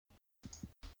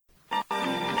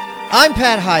I'm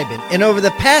Pat Hiban, and over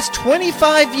the past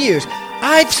 25 years,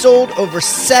 I've sold over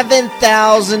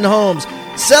 7,000 homes,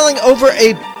 selling over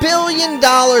 $1 billion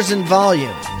in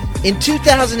volume. In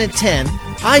 2010,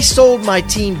 I sold my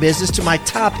team business to my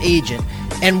top agent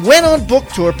and went on book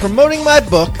tour promoting my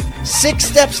book, 6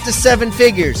 Steps to 7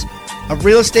 Figures, a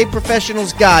real estate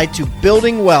professional's guide to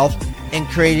building wealth and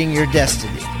creating your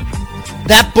destiny.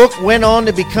 That book went on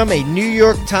to become a New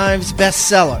York Times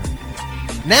bestseller.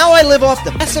 Now I live off the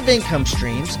passive income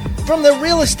streams from the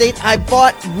real estate I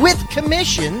bought with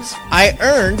commissions I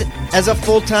earned as a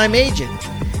full-time agent.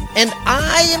 And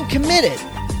I am committed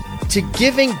to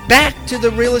giving back to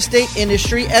the real estate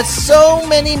industry as so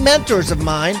many mentors of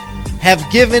mine have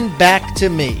given back to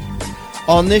me.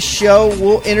 On this show,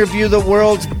 we'll interview the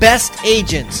world's best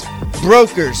agents,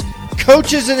 brokers,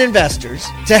 coaches, and investors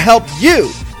to help you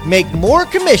make more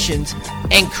commissions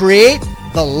and create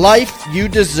the life you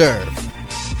deserve.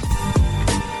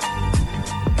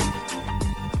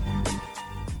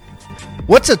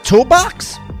 What's a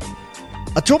toolbox?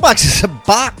 A toolbox is a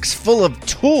box full of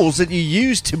tools that you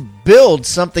use to build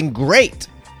something great.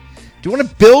 Do you want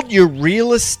to build your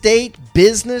real estate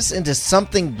business into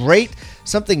something great,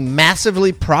 something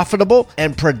massively profitable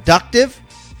and productive?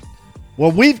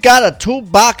 Well, we've got a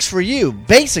toolbox for you.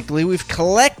 Basically, we've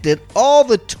collected all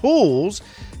the tools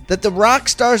that the rock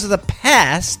stars of the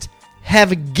past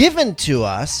have given to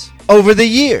us over the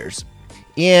years.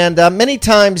 And many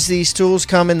times these tools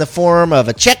come in the form of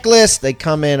a checklist. They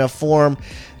come in a form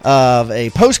of a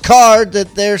postcard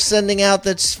that they're sending out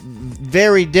that's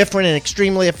very different and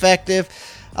extremely effective.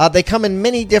 They come in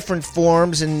many different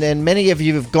forms, and many of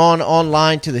you have gone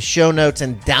online to the show notes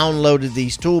and downloaded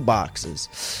these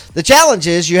toolboxes. The challenge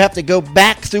is you have to go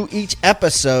back through each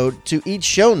episode to each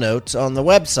show notes on the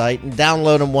website and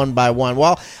download them one by one.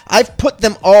 Well, I've put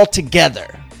them all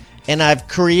together, and I've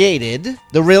created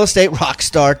the Real Estate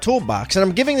Rockstar Toolbox. And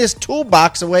I'm giving this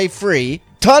toolbox away free.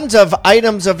 Tons of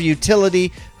items of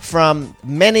utility from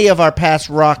many of our past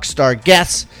Rockstar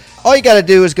guests. All you got to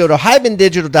do is go to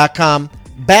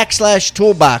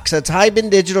hibandigital.com/toolbox. That's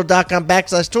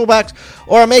hibandigital.com/toolbox.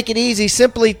 Or I'll make it easy.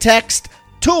 Simply text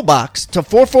toolbox to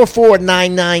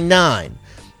 444-999.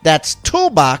 That's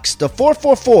toolbox to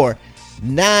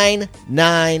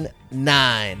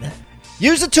 444-999.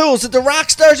 Use the tools that the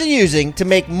rock stars are using to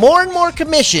make more and more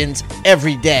commissions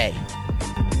every day.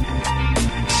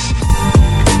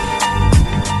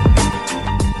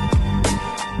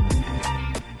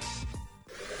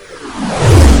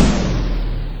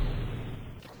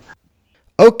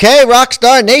 Okay,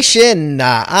 Rockstar Nation,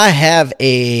 I have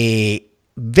a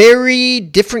very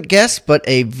different guest, but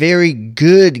a very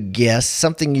good guest,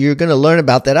 something you're going to learn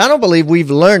about that I don't believe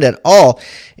we've learned at all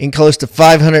in close to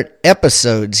 500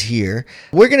 episodes here.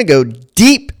 We're going to go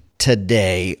deep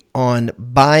today on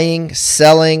buying,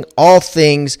 selling, all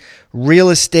things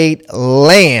real estate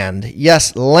land.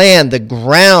 Yes, land, the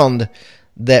ground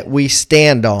that we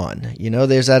stand on. You know,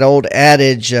 there's that old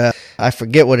adage, I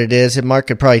forget what it is, and Mark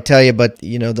could probably tell you, but,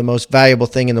 you know, the most valuable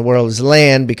thing in the world is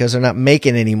land because they're not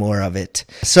making any more of it.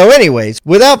 So anyways,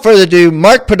 without further ado,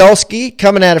 Mark Podolsky,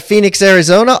 coming out of Phoenix,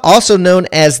 Arizona, also known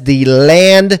as the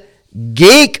Land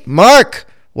Geek. Mark,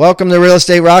 welcome to Real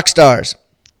Estate Rockstars.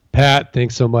 Pat,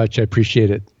 thanks so much. I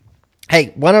appreciate it.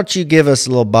 Hey, why don't you give us a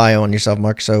little bio on yourself,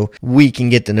 Mark, so we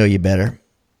can get to know you better?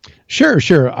 Sure.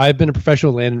 I've been a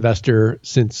professional land investor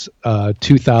since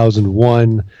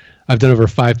 2001. I've done over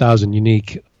 5,000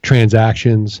 unique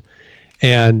transactions.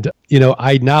 And, you know,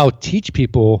 I now teach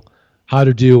people how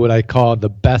to do what I call the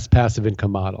best passive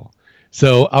income model.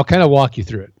 So I'll kind of walk you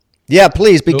through it. Yeah,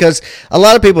 please, because a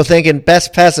lot of people thinking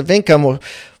best passive income,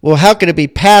 well, how could it be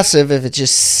passive if it's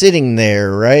just sitting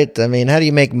there, right? I mean, how do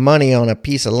you make money on a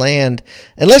piece of land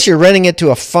unless you're renting it to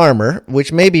a farmer,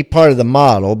 which may be part of the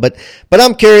model? But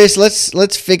I'm curious.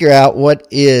 Let's figure out what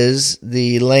is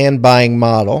the land buying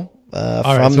model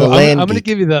All right, so I'm going to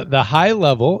give you the high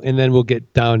level, and then we'll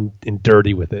get down and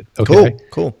dirty with it. Okay.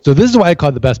 Cool. So this is why I call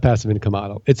it the best passive income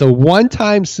model. It's a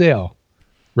one-time sale,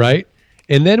 right?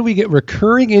 And then we get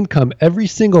recurring income every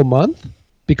single month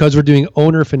because we're doing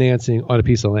owner financing on a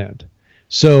piece of land.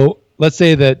 So let's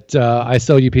say that I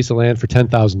sell you a piece of land for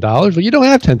 $10,000. Well, you don't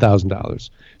have $10,000.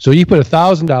 So you put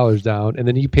 $1,000 down, and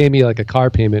then you pay me like a car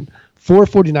payment,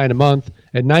 $449 a month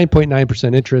at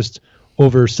 9.9% interest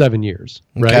over 7 years,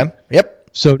 right? Okay. Yep.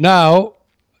 So now,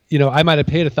 you know, I might have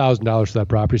paid $1,000 for that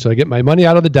property. So I get my money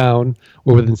out of the down,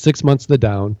 or within 6 months of the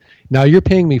down. Now you're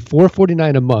paying me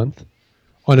 $449 a month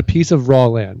on a piece of raw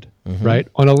land. right?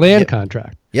 On a land Yep.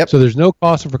 contract. Yep. So there's no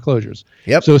cost for foreclosures.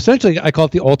 Yep. So essentially, I call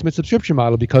it the ultimate subscription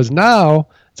model because now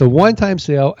it's a one-time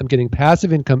sale. I'm getting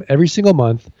passive income every single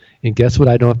month. And guess what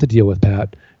I don't have to deal with,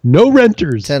 Pat? No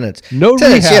renters. Tenants. No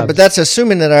Tenants, rehabs. yeah, but that's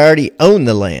assuming that I already own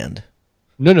the land.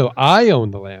 No, I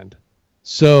own the land.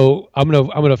 So I'm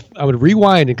gonna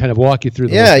rewind and kind of walk you through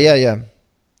the Yeah, land. yeah.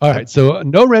 All right. So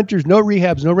no renters, no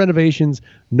rehabs, no renovations,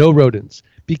 no rodents.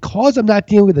 Because I'm not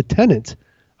dealing with a tenant,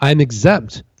 I'm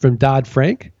exempt from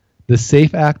Dodd-Frank, the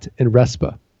SAFE Act, and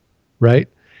RESPA, right?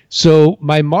 So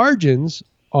my margins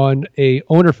on a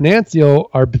owner finance deal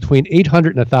are between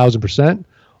 800 and 1,000%.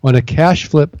 On a cash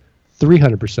flip,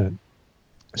 300%.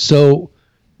 So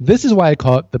this is why I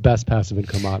call it the best passive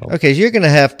income model. Okay, so you're gonna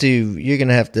have to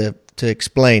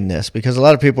explain this because a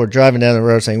lot of people are driving down the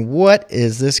road saying, "What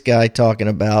is this guy talking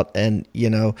about?" And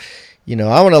I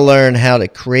want to learn how to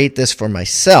create this for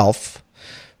myself,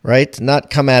 right?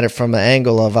 Not come at it from an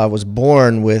angle of I was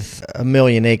born with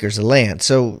 1,000,000 acres of land.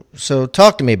 So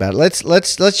talk to me about it.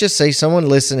 Let's just say someone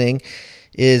listening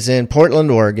is in Portland,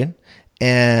 Oregon,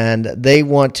 and they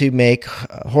want to make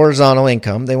horizontal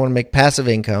income. They want to make passive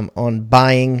income on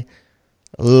buying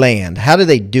land. How do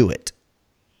they do it?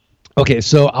 Okay,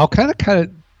 so I'll kind of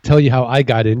tell you how I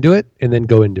got into it and then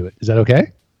go into it. Is that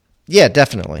okay? Yeah,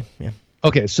 definitely. Yeah.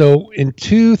 Okay, so in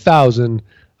 2000,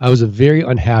 I was a very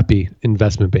unhappy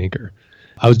investment banker.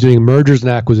 I was doing mergers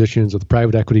and acquisitions with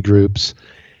private equity groups,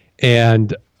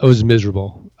 and I was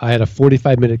miserable. I had a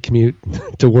 45-minute commute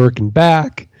to work and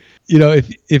back.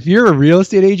 If you're a real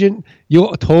estate agent,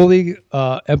 you'll totally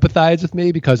empathize with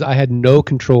me because I had no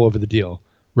control over the deal,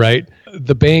 right?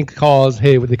 The bank calls,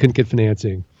 hey, they couldn't get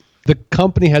financing. The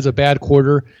company has a bad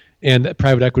quarter, and the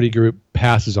private equity group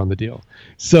passes on the deal.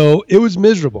 So it was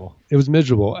miserable.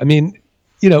 I mean,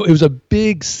 it was a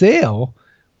big sale,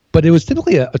 but it was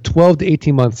typically a 12 to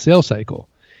 18-month sales cycle.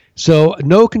 So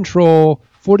no control,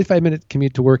 45-minute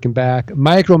commute to work and back,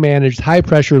 micromanaged, high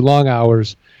pressure, long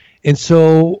hours. And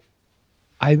so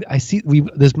I see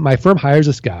my firm hires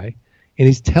this guy, and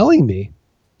he's telling me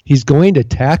he's going to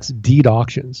tax deed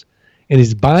auctions, and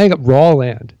he's buying up raw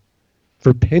land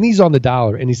for pennies on the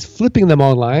dollar, and he's flipping them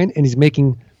online, and he's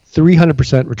making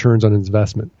 300% returns on his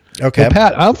investment. Okay. Well,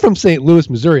 Pat, I'm from St. Louis,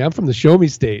 Missouri. I'm from the Show Me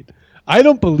State. I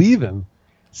don't believe him.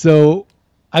 So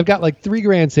I've got like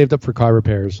 $3,000 saved up for car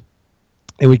repairs,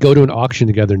 and we go to an auction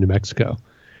together in New Mexico.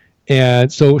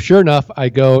 And so sure enough, I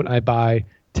go and I buy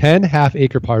 10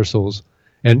 half-acre parcels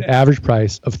at an average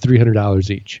price of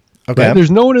 $300 each. Okay. Right? There's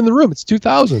no one in the room. It's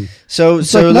 2000. So It's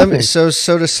so like let me nothing.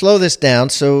 so to slow this down.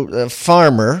 So a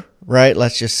farmer, right?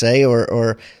 Let's just say,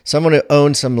 or someone who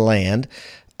owns some land,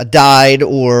 died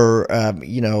or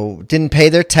didn't pay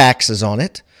their taxes on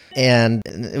it, and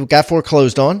it got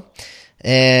foreclosed on,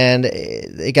 and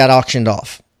it got auctioned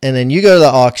off. And then you go to the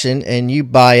auction and you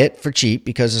buy it for cheap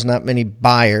because there's not many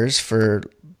buyers for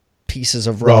pieces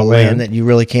of raw land that you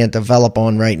really can't develop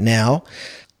on right now.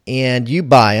 And you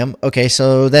buy them. Okay,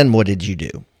 so then what did you do?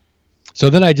 So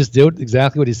then I just did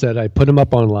exactly what he said. I put them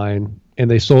up online, and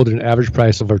they sold at an average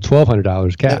price of over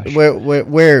 $1,200 cash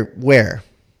Where?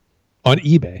 on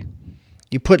eBay.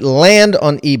 You put land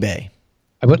on eBay.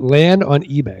 I put land on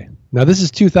eBay. Now this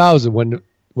is 2000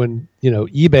 when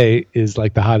eBay is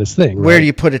like the hottest thing. Where right? do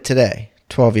you put it today?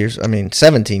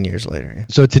 17 years later. Yeah.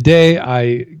 So today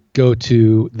I go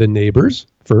to the neighbors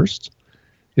first.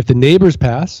 If the neighbors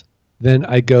pass, then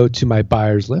I go to my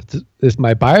buyers list. If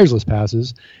my buyers list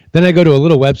passes, then I go to a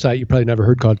little website you probably never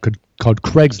heard called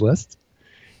Craigslist,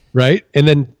 right? And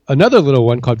then another little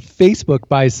one called Facebook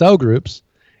buy sell groups.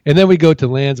 And then we go to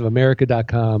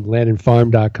landsofamerica.com,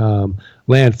 landandfarm.com,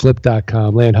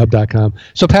 landflip.com, landhub.com.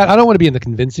 So, Pat, I don't want to be in the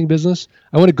convincing business.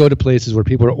 I want to go to places where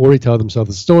people are already telling themselves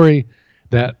the story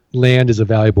that land is a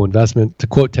valuable investment. To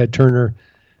quote Ted Turner,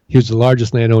 he was the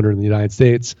largest landowner in the United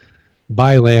States.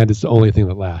 Buy land is the only thing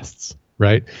that lasts,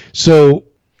 right? So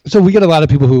we get a lot of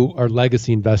people who are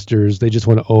legacy investors. They just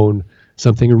want to own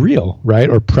something real, right?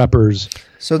 Or preppers.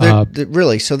 So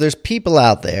so there's people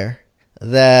out there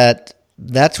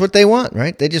that's what they want,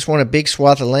 right? They just want a big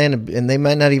swath of land, and they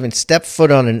might not even step foot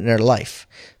on it in their life.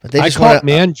 But they just call it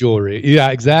man jewelry.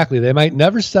 Yeah, exactly. They might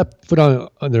never step foot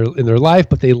in their life,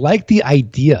 but they like the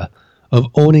idea of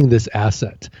owning this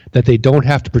asset that they don't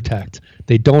have to protect,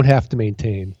 they don't have to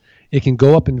maintain. It can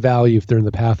go up in value if they're in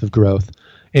the path of growth,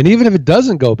 and even if it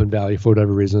doesn't go up in value for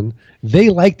whatever reason, they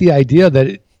like the idea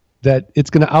that it's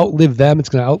going to outlive them. It's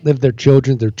going to outlive their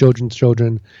children, their children's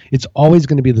children. It's always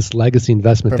going to be this legacy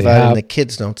investment they have. Provided the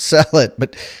kids don't sell it.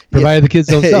 But provided the kids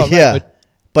don't sell it. Yeah. Right?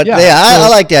 But I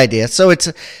like the idea. So it's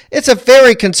a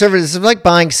very conservative. It's like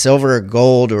buying silver or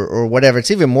gold or whatever. It's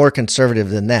even more conservative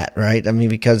than that, right? I mean,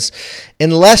 because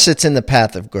unless it's in the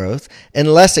path of growth,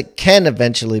 unless it can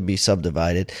eventually be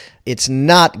subdivided, it's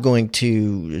not going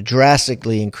to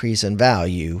drastically increase in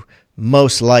value,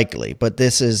 most likely. But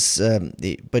this is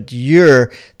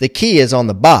the key is on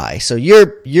the buy. So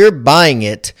you're buying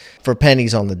it for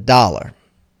pennies on the dollar.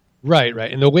 Right.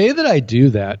 And the way that I do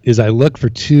that is I look for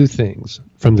two things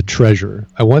from the treasurer.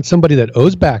 I want somebody that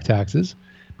owes back taxes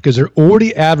because they're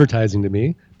already advertising to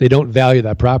me. They don't value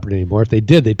that property anymore. If they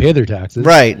did, they'd pay their taxes.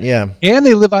 Right, yeah. And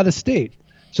they live out of state.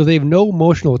 So they have no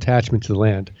emotional attachment to the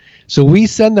land. So we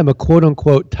send them a quote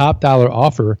unquote top dollar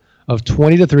offer of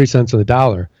 20 to 30 cents on the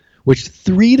dollar, which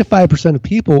 3 to 5% of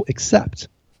people accept.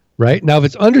 Right? Now, if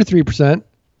it's under 3%,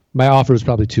 my offer is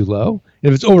probably too low.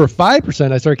 And if it's over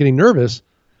 5%, I start getting nervous.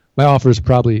 My offer is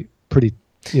probably pretty,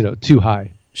 too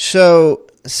high. So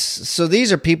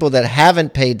these are people that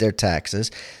haven't paid their taxes.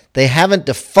 They haven't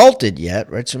defaulted yet,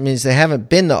 right? So it means they haven't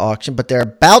been to auction, but they're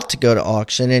about to go to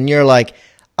auction. And you're like,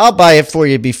 I'll buy it for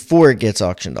you before it gets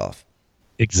auctioned off.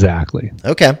 Exactly.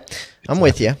 Okay. I'm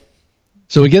with you.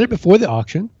 So we get it before the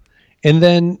auction. And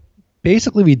then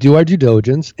basically we do our due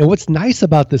diligence. And what's nice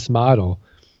about this model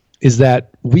is that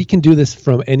we can do this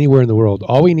from anywhere in the world.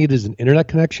 All we need is an internet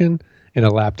connection and a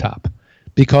laptop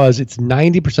because it's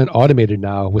 90% automated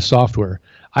now with software.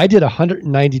 I did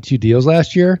 192 deals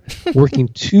last year, working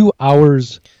 2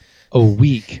 hours a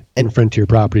week in Frontier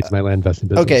Properties, my land investing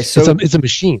business. Okay, so it's a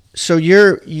machine. So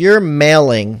you're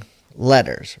mailing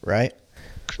letters, right?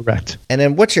 Correct. And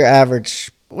then what's your average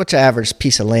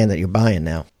piece of land that you're buying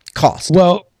now? Cost?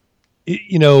 Well,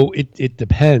 it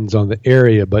depends on the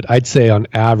area, but I'd say on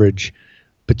average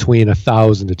between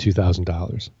 $1,000 to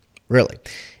 $2,000. Really?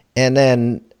 And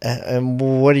then,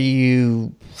 what are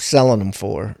you selling them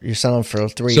for? You're selling for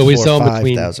 $3,000, so we sell them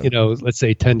between, let's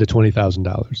say $10,000 to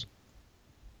 $20,000.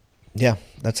 Yeah,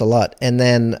 that's a lot.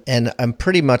 And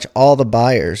pretty much all the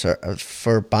buyers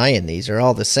for buying these are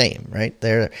all the same, right?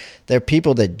 They're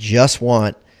people that just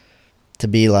want to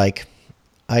be like,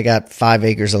 I got 5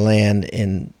 acres of land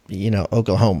in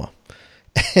Oklahoma.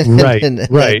 Right.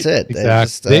 That's it.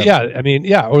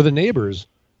 Exactly. Or the neighbors.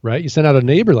 Right, you send out a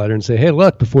neighbor letter and say, "Hey,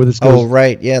 look, before this goes." Oh,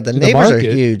 right, yeah. The neighbors are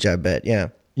huge. I bet, yeah.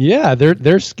 Yeah,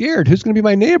 they're scared. Who's going to be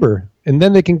my neighbor? And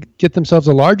then they can get themselves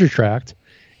a larger tract,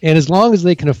 and as long as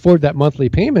they can afford that monthly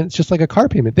payment, it's just like a car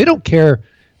payment. They don't care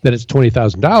that it's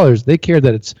 $20,000. They care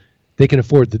that they can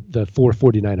afford the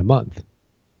 $449 a month.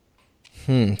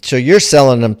 So you're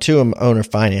selling them to them owner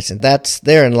financing.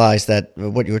 Therein lies that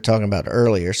what you were talking about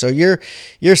earlier. So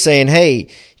you're saying, hey,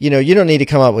 you don't need to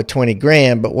come up with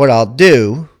 $20,000, but what I'll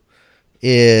do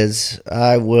is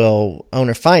I will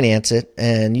owner finance it,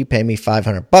 and you pay me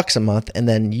 $500 a month, and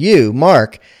then you,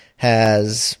 Mark,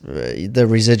 has the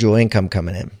residual income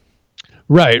coming in.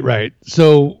 Right.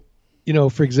 So,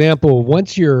 for example,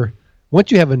 once you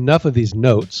have enough of these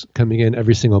notes coming in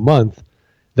every single month,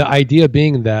 the idea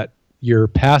being that your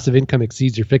passive income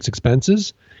exceeds your fixed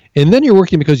expenses, and then you're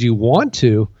working because you want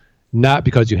to, not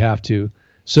because you have to.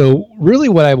 So really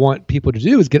what I want people to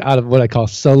do is get out of what I call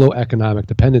solo economic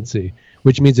dependency,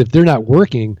 which means if they're not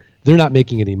working, they're not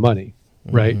making any money,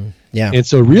 right? Mm-hmm. Yeah. And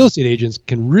so real estate agents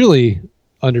can really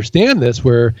understand this,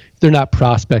 where they're not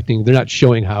prospecting, they're not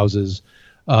showing houses,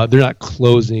 they're not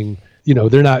closing,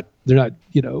 they're not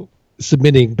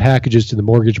submitting packages to the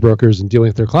mortgage brokers and dealing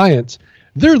with their clients.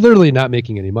 They're literally not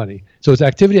making any money. So it's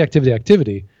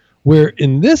activity, where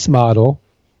in this model,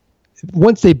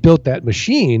 once they built that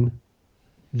machine,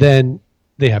 then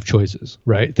they have choices,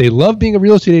 right? They love being a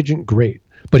real estate agent, great.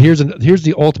 But here's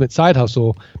the ultimate side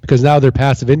hustle, because now their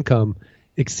passive income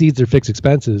exceeds their fixed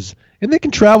expenses, and they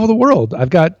can travel the world. I've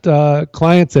got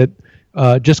clients that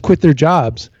just quit their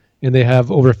jobs, and they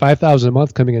have over $5,000 a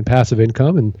month coming in passive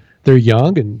income, and they're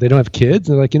young and they don't have kids,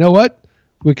 and they're like, you know what?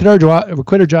 We quit our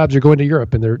jobs, they're going to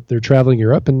Europe, and they're traveling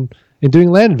Europe and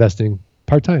doing land investing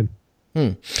part-time.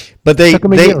 But they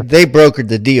brokered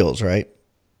the deals, right?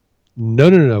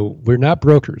 No. We're not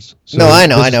brokers. So no, I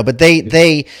know. But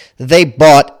they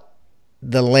bought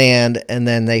the land and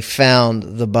then they found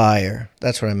the buyer.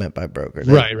 That's what I meant by broker.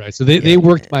 Right. So they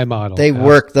worked my model. They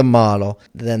worked the model.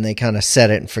 Then they kind of set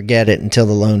it and forget it until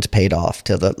the loan's paid off,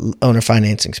 till the owner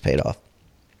financing's paid off.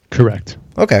 Correct.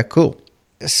 Okay, cool.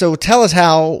 So tell us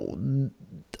how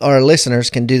our listeners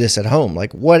can do this at home.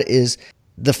 Like, what is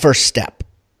the first step?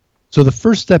 So the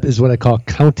first step is what I call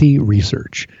county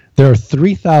research. There are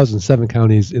 3,007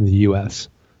 counties in the U.S.,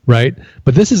 right?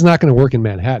 But this is not going to work in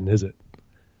Manhattan, is it?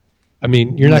 I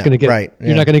mean, you're not going to get right,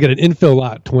 you're not going to get an infill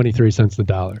lot 23 cents the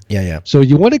dollar. Yeah. So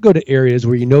you want to go to areas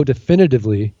where you know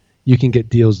definitively you can get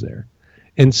deals there.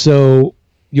 And so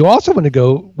you also want to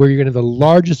go where you're going to have the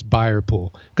largest buyer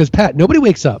pool. Because, Pat, nobody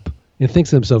wakes up and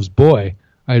thinks to themselves, boy,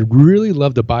 I'd really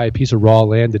love to buy a piece of raw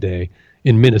land today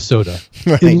in Minnesota.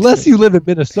 Right. Unless you live in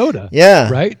Minnesota. Yeah.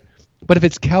 Right? But if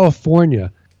it's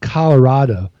California,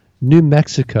 Colorado, New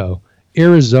Mexico,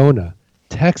 Arizona,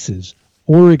 Texas,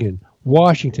 Oregon,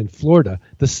 Washington, Florida,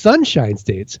 the sunshine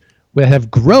states that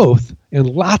have growth and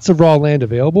lots of raw land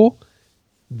available,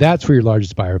 that's where your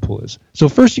largest buyer pool is. So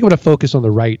first you want to focus on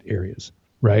the right areas,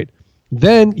 right?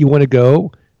 Then you want to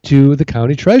go to the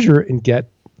county treasurer and get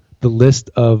the list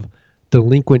of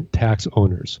delinquent tax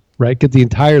owners, right? Get the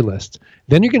entire list.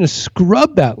 Then you're going to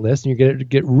scrub that list and you're going to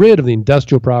get rid of the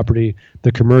industrial property,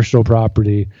 the commercial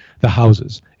property, the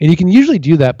houses. And you can usually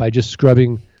do that by just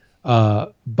scrubbing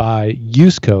by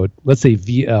use code, let's say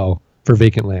VL for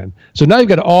vacant land. So now you've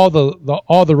got all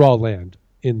the raw land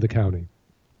in the county.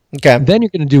 Okay. Then you're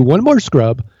going to do one more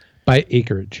scrub by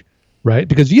acreage, right?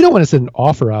 Because you don't want to send an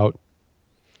offer out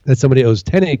that somebody owes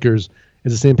 10 acres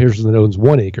is the same person that owns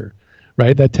 1 acre,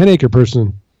 right? That 10-acre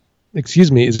person,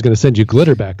 is going to send you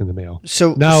glitter back in the mail.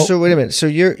 So now, so wait a minute. So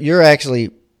you're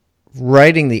actually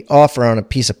writing the offer on a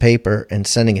piece of paper and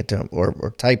sending it to them,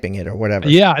 or typing it or whatever.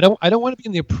 Yeah, I don't want to be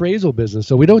in the appraisal business,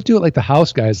 so we don't do it like the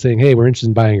house guys saying, "Hey, we're interested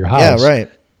in buying your house." Yeah,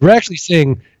 right. We're actually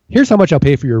saying, "Here's how much I'll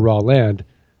pay for your raw land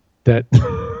that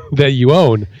that you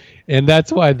own," and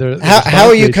that's why How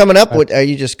are you coming up with? Are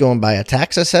you just going by a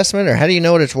tax assessment, or how do you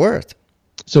know what it's worth?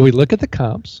 So we look at the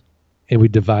comps and we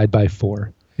divide by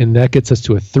 4, and that gets us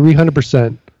to a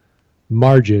 300%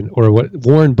 margin, or what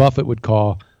Warren Buffett would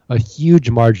call a huge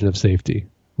margin of safety,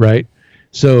 right?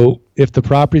 So if the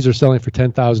properties are selling for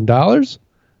 $10,000,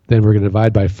 then we're going to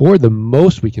divide by 4. The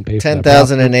most we can pay for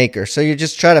 $10,000 an acre. So you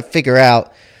just try to figure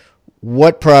out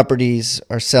what properties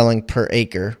are selling per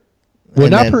acre. Well,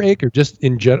 not per acre, just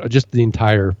in general, just the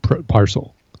entire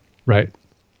parcel, right?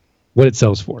 What it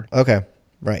sells for. Okay,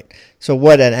 right. So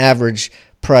what an average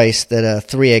price that a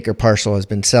 3-acre parcel has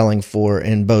been selling for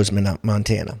in Bozeman,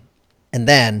 Montana. And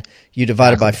then you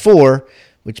divide it by 4,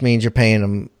 which means you're paying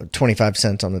them 25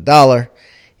 cents on the dollar,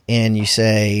 and you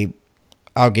say,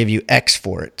 I'll give you X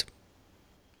for it.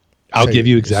 I'll give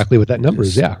you exactly what that number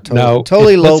is, yeah.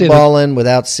 Totally lowballing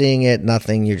without seeing it,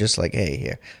 nothing. You're just like, hey,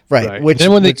 here. Right.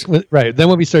 Then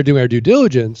when we start doing our due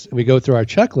diligence and we go through our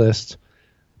checklist,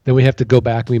 then we have to go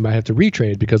back and we might have to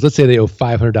retrade, because let's say they owe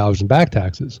 $500 in back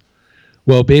taxes.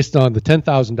 Well, based on the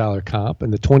 $10,000 comp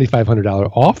and the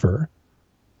 $2,500 offer,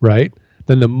 right,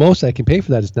 then the most I can pay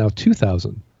for that is now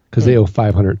 $2,000, because they owe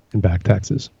 $500 in back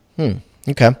taxes.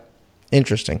 Okay.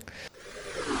 Interesting.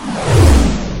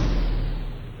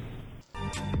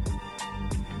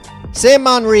 Sam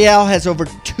Monreal has over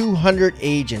 200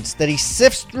 agents that he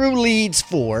sifts through leads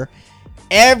for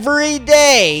every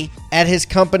day at his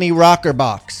company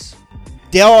Rockerbox.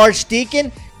 Dale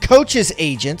Archdeacon coaches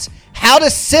agents how to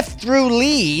sift through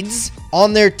leads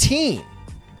on their team.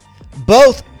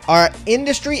 Both are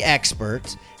industry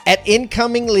experts at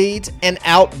incoming leads and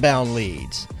outbound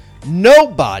leads.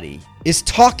 Nobody is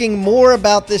talking more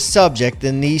about this subject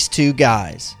than these two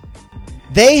guys.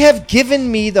 They have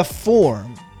given me the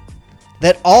form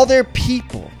that all their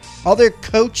people, all their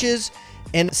coaches,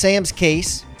 and Sam's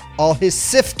case, all his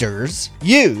sifters,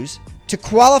 use to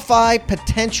qualify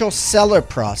potential seller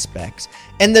prospects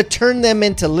and to turn them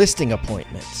into listing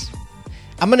appointments.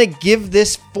 I'm going to give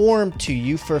this form to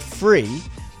you for free,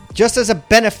 just as a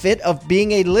benefit of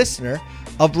being a listener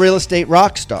of Real Estate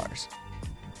Rockstars.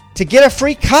 To get a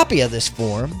free copy of this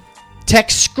form,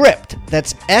 text SCRIPT,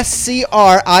 that's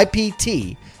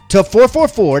SCRIPT, to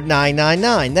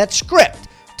 444-999. That's SCRIPT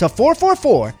to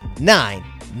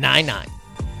 444-999.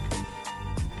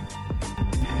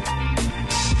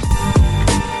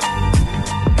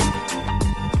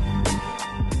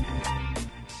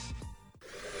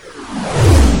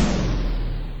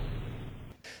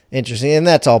 Interesting, and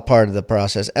that's all part of the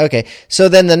process. Okay, so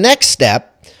then the next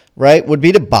step, right, would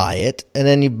be to buy it, and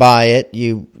then you buy it,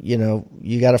 you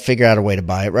got to figure out a way to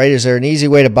buy it, right? Is there an easy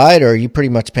way to buy it, or are you pretty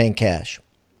much paying cash?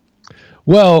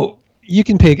 Well, you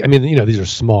can pay, these are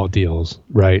small deals,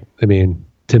 right?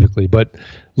 Typically, but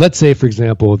let's say, for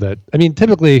example,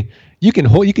 typically you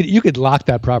could lock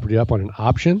that property up on an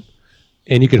option,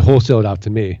 and you could wholesale it out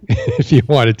to me if you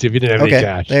wanted to, if you didn't have any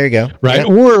cash. There you go. Right. Yep.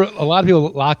 Or a lot of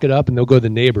people lock it up and they'll go to the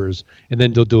neighbors and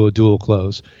then they'll do a dual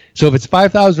close. So if it's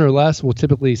 5,000 or less, we'll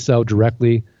typically sell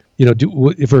directly.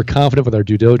 If we're confident with our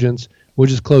due diligence, we'll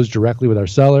just close directly with our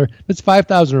seller. If it's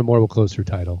 5,000 or more, we'll close through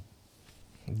title.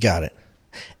 Got it.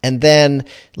 And then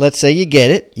let's say you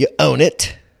get it, you own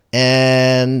it,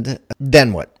 and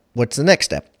then what? What's the next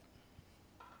step?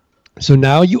 So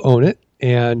now you own it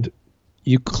and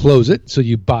you close it. So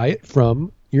you buy it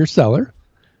from your seller,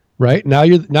 right? Now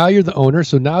you're the owner.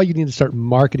 So now you need to start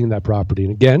marketing that property.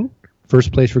 And again,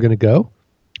 first place we're going to go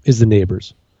is the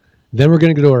neighbors. Then we're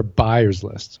going to go to our buyers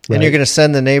list. Right? And you're going to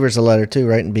send the neighbors a letter too,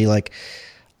 right? And be like,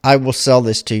 I will sell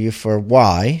this to you for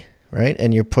Y, right?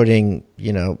 And you're putting,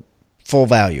 full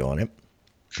value on it.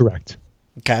 Correct.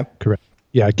 Okay. Correct.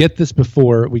 Yeah, get this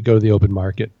before we go to the open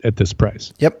market at this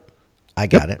price. Yep. I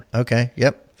got it. Okay.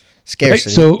 Yep. Scarcity.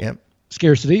 Right, so yep.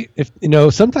 Scarcity. If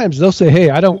sometimes they'll say, "Hey,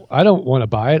 I don't want to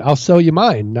buy it. I'll sell you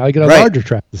mine." Now you get a larger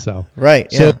tract to sell. Right.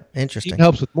 So yeah. Interesting. It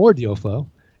helps with more deal flow.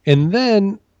 And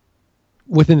then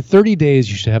within 30 days,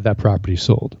 you should have that property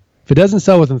sold. If it doesn't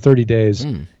sell within 30 days,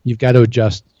 you've got to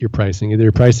adjust your pricing. Either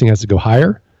your pricing has to go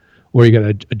higher, or you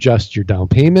got to adjust your down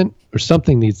payment, or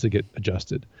something needs to get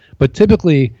adjusted. But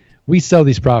typically, we sell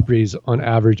these properties on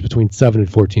average between 7 and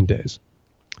 14 days.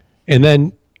 And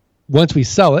then once we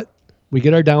sell it, we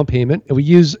get our down payment, and we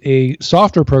use a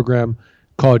software program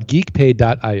called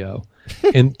geekpay.io.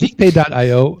 And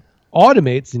geekpay.io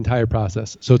automates the entire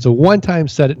process. So it's a one-time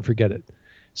set it and forget it.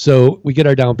 So we get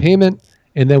our down payment,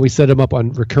 and then we set them up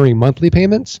on recurring monthly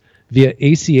payments via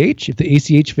ACH. If the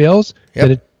ACH fails,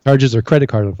 then it charges their credit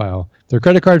card on file. If their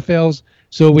credit card fails,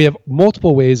 so we have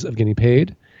multiple ways of getting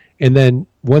paid. And then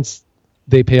once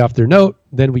they pay off their note,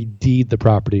 then we deed the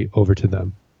property over to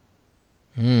them.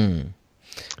 Okay.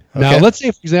 Now, let's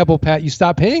say, for example, Pat, you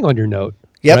stop paying on your note,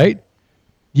 Yep. right?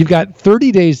 You've got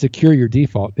 30 days to cure your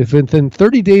default. If within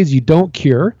 30 days you don't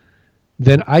cure,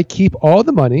 then I keep all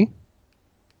the money,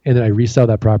 and then I resell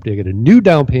that property. I get a new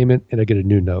down payment, and I get a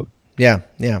new note. Yeah.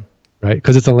 Yeah. Right?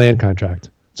 Because it's a land contract.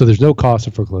 So there's no cost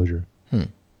of foreclosure.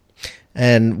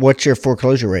 And what's your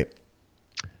foreclosure rate?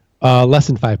 Less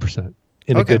than 5%.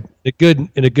 In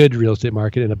a good real estate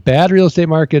market. In a bad real estate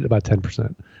market, about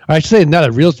 10%. I should say not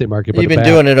a real estate market, but You've been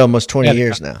doing it almost 20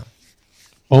 years now.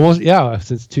 Almost,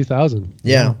 since 2000.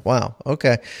 Yeah. Wow.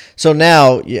 Okay. So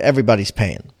now everybody's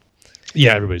paying.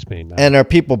 Yeah, everybody's paying now. And are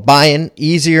people buying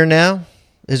easier now?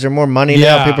 Is there more money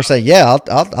now? People say, "Yeah,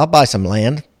 I'll buy some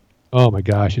land." Oh my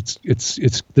gosh, it's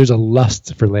there's a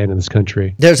lust for land in this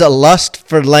country. There's a lust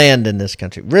for land in this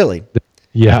country. Really?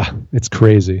 Yeah, it's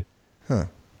crazy.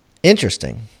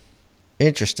 Interesting.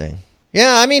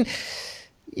 Yeah, I mean,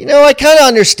 I kind of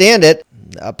understand it.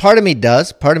 Part of me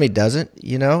does, part of me doesn't,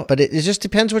 but it just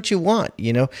depends what you want,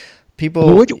 people.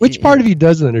 Well, which part of you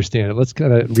doesn't understand it? Let's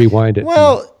kind of rewind it.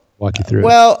 Well, walk you through it.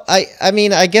 Well, I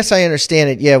mean, I guess I understand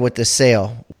it. Yeah. With the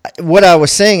sale, what I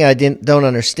was saying, don't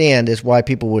understand is why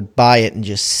people would buy it and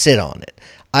just sit on it.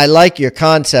 I like your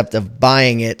concept of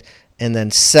buying it and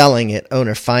then selling it,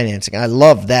 owner financing. I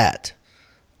love that.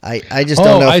 I just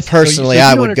don't know if personally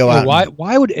I would go out.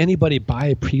 Why would anybody buy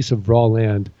a piece of raw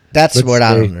land? That's what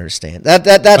I don't understand. That's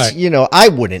right. I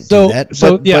wouldn't do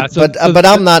that. But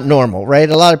I'm not normal, right?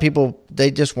 A lot of people they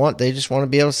just want to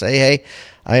be able to say, hey,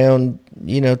 I own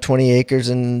 20 acres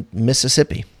in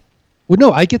Mississippi. Well,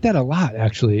 no, I get that a lot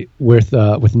actually. With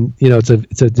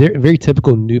it's a very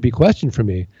typical newbie question for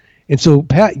me. And so,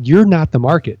 Pat, you're not the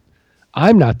market.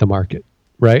 I'm not the market,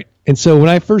 right? And so when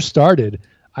I first started,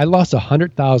 I lost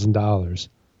 $100,000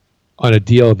 on a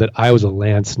deal that I was a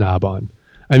land snob on.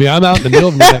 I mean, I'm out in the middle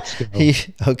of New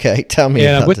Mexico. Okay, tell me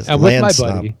about this. I'm with my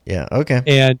buddy. Yeah, okay.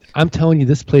 And I'm telling you,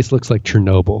 this place looks like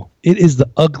Chernobyl. It is the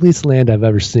ugliest land I've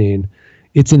ever seen.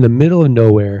 It's in the middle of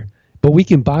nowhere, but we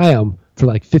can buy them for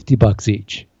like $50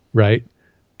 each, right?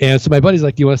 And so my buddy's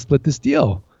like, "Do you want to split this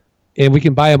deal?" And we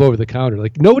can buy them over the counter.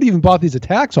 Like nobody even bought these at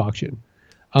tax auction.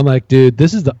 I'm like, dude,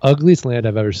 this is the ugliest land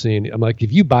I've ever seen. I'm like,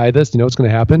 if you buy this, you know what's going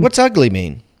to happen? What's ugly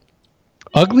mean?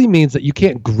 Ugly means that you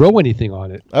can't grow anything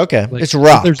on it. Okay, like, it's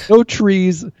rock. There's no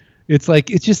trees. It's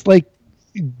just like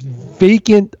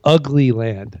vacant, ugly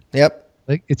land. Yep.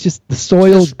 Like it's just the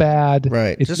soil's bad.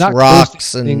 Right. It's just not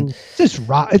rocks and just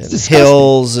rock. It's disgusting.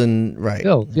 Hills and right.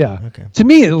 Hills, yeah. Okay. To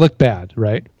me, it looked bad,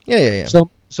 right? Yeah. So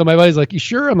my buddy's like, "You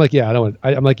sure?" I'm like, "Yeah, I don't want."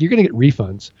 I'm like, "You're gonna get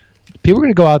refunds. People are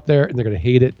gonna go out there and they're gonna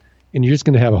hate it, and you're just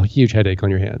gonna have a huge headache on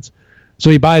your hands." So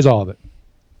he buys all of it.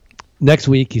 Next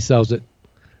week, he sells it,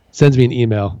 sends me an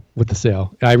email with the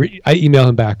sale. I email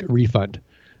him back a refund.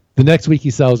 The next week,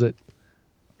 he sells it.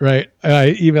 Right,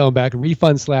 I email him back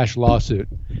refund/lawsuit.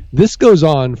 This goes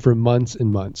on for months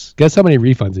and months. Guess how many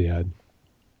refunds he had?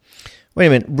 Wait a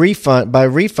minute. Refund by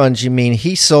refunds, you mean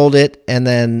he sold it and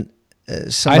then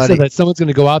somebody? I said that someone's going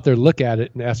to go out there, look at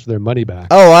it, and ask for their money back.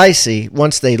 Oh, I see.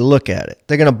 Once they look at it,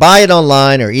 they're going to buy it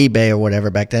online or eBay or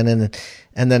whatever back then,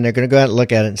 and then they're going to go out and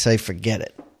look at it and say, "Forget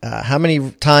it." How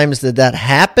many times did that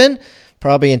happen?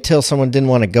 Probably until someone didn't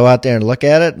want to go out there and look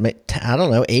at it. I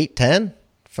don't know, 8, 10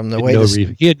 from the way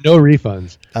he had no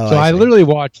refunds. So I literally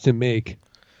watched him make,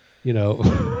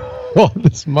 all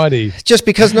this money. Just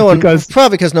because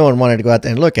probably because no one wanted to go out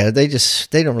there and look at it.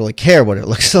 They don't really care what it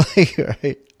looks like,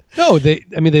 right? No,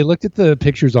 they looked at the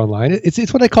pictures online.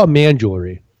 It's what I call man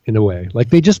jewelry in a way. Like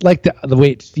they just like the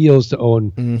way it feels to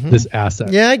own this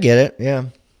asset. Yeah, I get it. Yeah.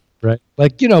 Right.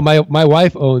 Like, my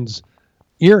wife owns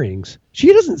earrings.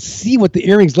 She doesn't see what the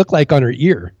earrings look like on her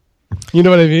ear. You know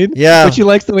what I mean? Yeah. But she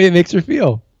likes the way it makes her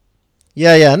feel.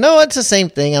 Yeah. No, it's the same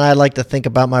thing. And I like to think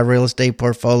about my real estate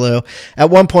portfolio. At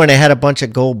one point, I had a bunch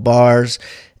of gold bars,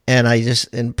 and I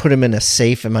put them in a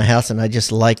safe in my house, and I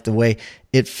just liked the way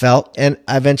it felt. And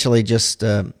I eventually just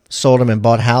sold them and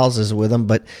bought houses with them.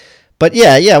 But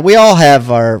yeah, we all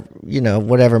have our,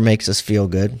 whatever makes us feel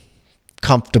good,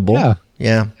 comfortable.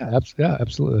 Yeah,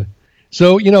 absolutely.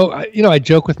 So, I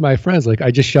joke with my friends, like I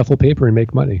just shuffle paper and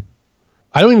make money.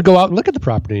 I don't even go out and look at the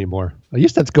property anymore. I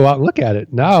used to have to go out and look at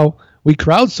it. Now we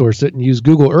crowdsource it and use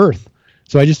Google Earth.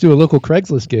 So I just do a local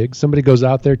Craigslist gig. Somebody goes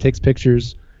out there, takes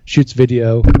pictures, shoots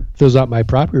video, fills out my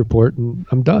property report, and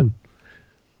I'm done.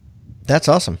 That's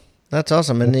awesome.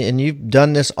 And you've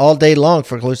done this all day long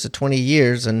for close to 20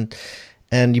 years, and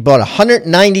you bought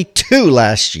 192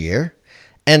 last year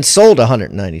and sold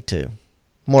 192,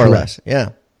 more or less. Yeah.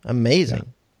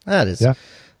 Amazing. Yeah.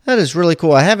 That is really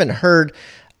cool. I haven't heard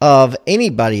of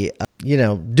anybody,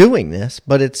 doing this,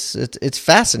 but it's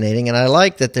fascinating. And I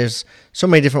like that there's so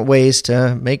many different ways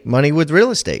to make money with real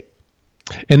estate.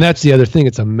 And that's the other thing.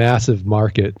 It's a massive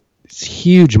market. It's a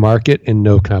huge market and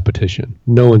no competition.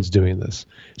 No one's doing this.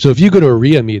 So if you go to a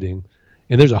RIA meeting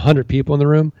and there's 100 people in the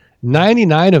room,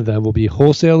 99 of them will be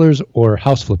wholesalers or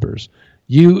house flippers.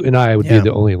 You and I would be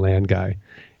the only land guy.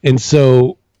 And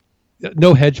so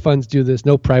no hedge funds do this,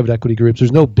 no private equity groups.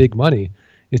 There's no big money.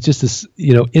 It's just this,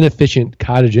 inefficient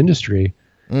cottage industry.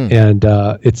 And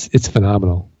it's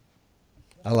phenomenal.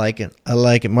 I like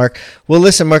it, Mark. Well,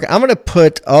 listen, Mark, I'm going to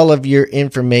put all of your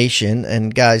information,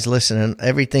 and guys, listen,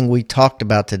 everything we talked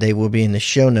about today will be in the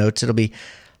show notes. It'll be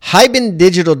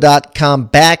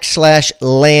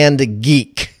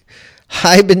hibandigital.com/landgeek.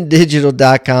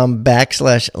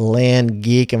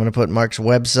 hibandigital.com/landgeek. I'm going to put Mark's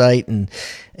website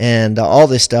and all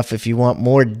this stuff if you want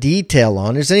more detail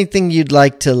on. Is there anything you'd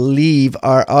like to leave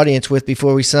our audience with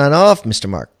before we sign off, Mr.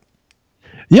 Mark?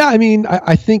 Yeah, I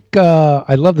think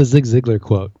I love the Zig Ziglar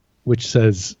quote, which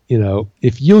says,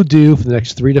 if you'll do for the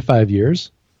next 3 to 5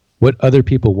 years what other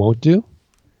people won't do,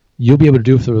 you'll be able to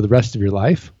do for the rest of your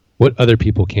life what other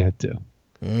people can't do.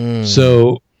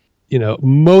 So,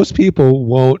 most people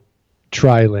won't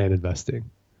try land investing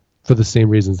for the same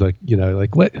reasons,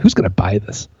 who's going to buy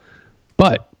this?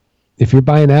 But if you're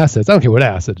buying assets, I don't care what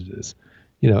asset it is,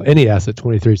 any asset,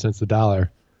 23 cents a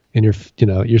dollar, and you're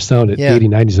selling it 80,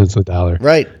 90 cents a dollar,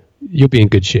 right? You'll be in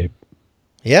good shape.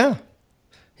 Yeah.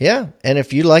 And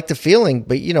if you like the feeling,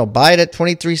 but buy it at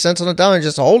 23 cents on the dollar and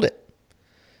just hold it.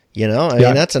 I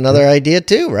mean, that's another idea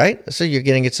too, right? So you're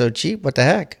getting it so cheap. What the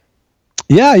heck?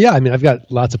 Yeah. I've got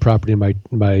lots of property in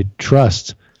my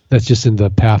trust that's just in the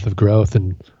path of growth,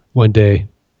 and one day,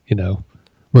 we're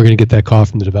going to get that call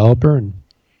from the developer. And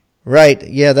right.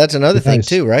 Yeah, that's another thing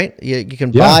too, right? You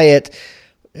can buy it.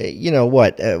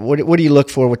 What do you look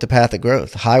for with the path of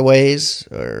growth? Highways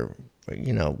or.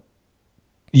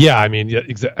 Yeah,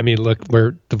 look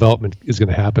where development is going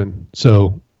to happen.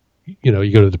 So, you go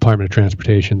to the Department of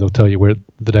Transportation, they'll tell you where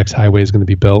the next highway is going to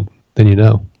be built. Then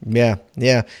Yeah,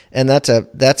 and that's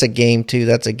a game too.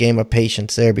 That's a game of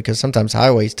patience there, because sometimes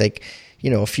highways take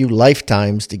a few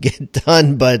lifetimes to get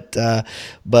done. But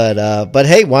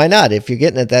hey, why not? If you're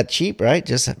getting it that cheap, right?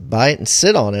 Just buy it and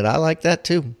sit on it. I like that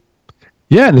too.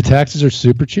 Yeah, and the taxes are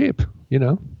super cheap.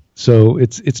 So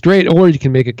it's great. Or you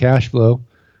can make a cash flow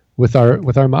with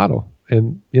our model,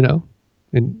 and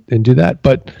and do that.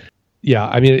 But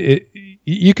yeah,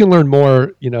 you can learn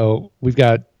more. We've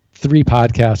got 3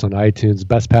 podcasts on iTunes: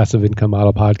 Best Passive Income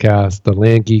Model Podcast, the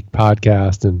Land Geek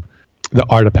Podcast, and the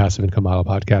Art of Passive Income Model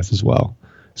Podcast as well.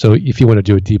 So if you want to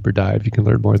do a deeper dive, you can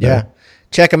learn more there. Yeah.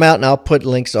 Check them out, and I'll put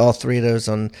links to all 3 of those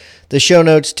on the show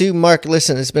notes too. Mark,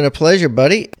 listen, it's been a pleasure,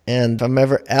 buddy. And if I'm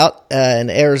ever out in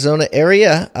Arizona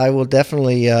area, I will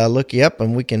definitely look you up,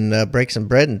 and we can break some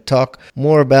bread and talk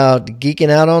more about geeking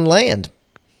out on land.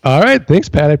 All right. Thanks,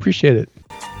 Pat. I appreciate it.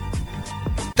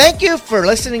 Thank you for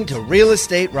listening to Real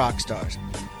Estate Rockstars.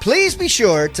 Please be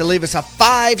sure to leave us a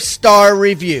 5-star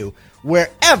review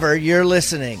wherever you're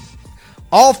listening.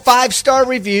 All 5-star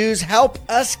reviews help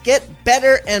us get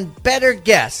better and better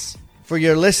guests for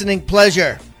your listening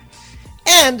pleasure.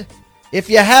 And If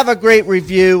you have a great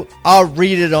review, I'll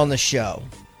read it on the show.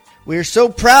 We are so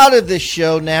proud of this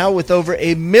show now with over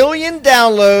 1 million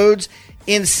downloads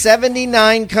in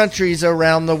 79 countries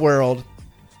around the world.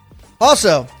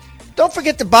 Also, don't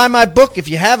forget to buy my book if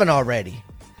you haven't already.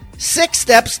 6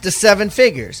 Steps to 7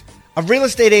 Figures, a real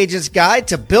estate agent's guide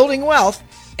to building wealth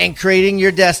and creating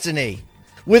your destiny.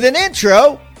 With an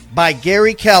intro by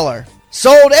Gary Keller.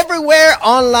 Sold everywhere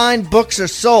online books are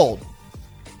sold.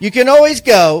 You can always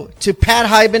go to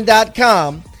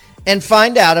pathiban.com and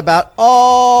find out about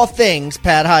all things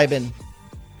Pat Hiban.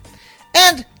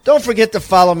 And don't forget to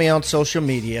follow me on social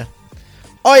media.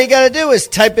 All you got to do is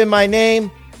type in my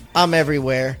name. I'm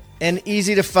everywhere and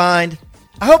easy to find.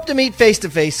 I hope to meet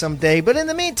face-to-face someday, but in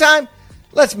the meantime,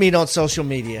 let's meet on social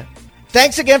media.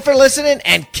 Thanks again for listening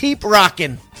and keep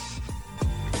rocking.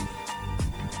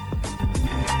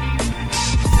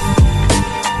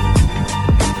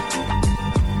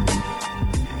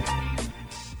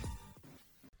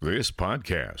 This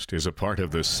podcast is a part of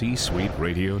the C-Suite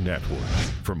Radio Network.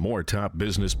 For more top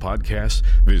business podcasts,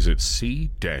 visit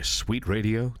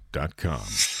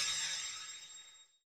c-suiteradio.com.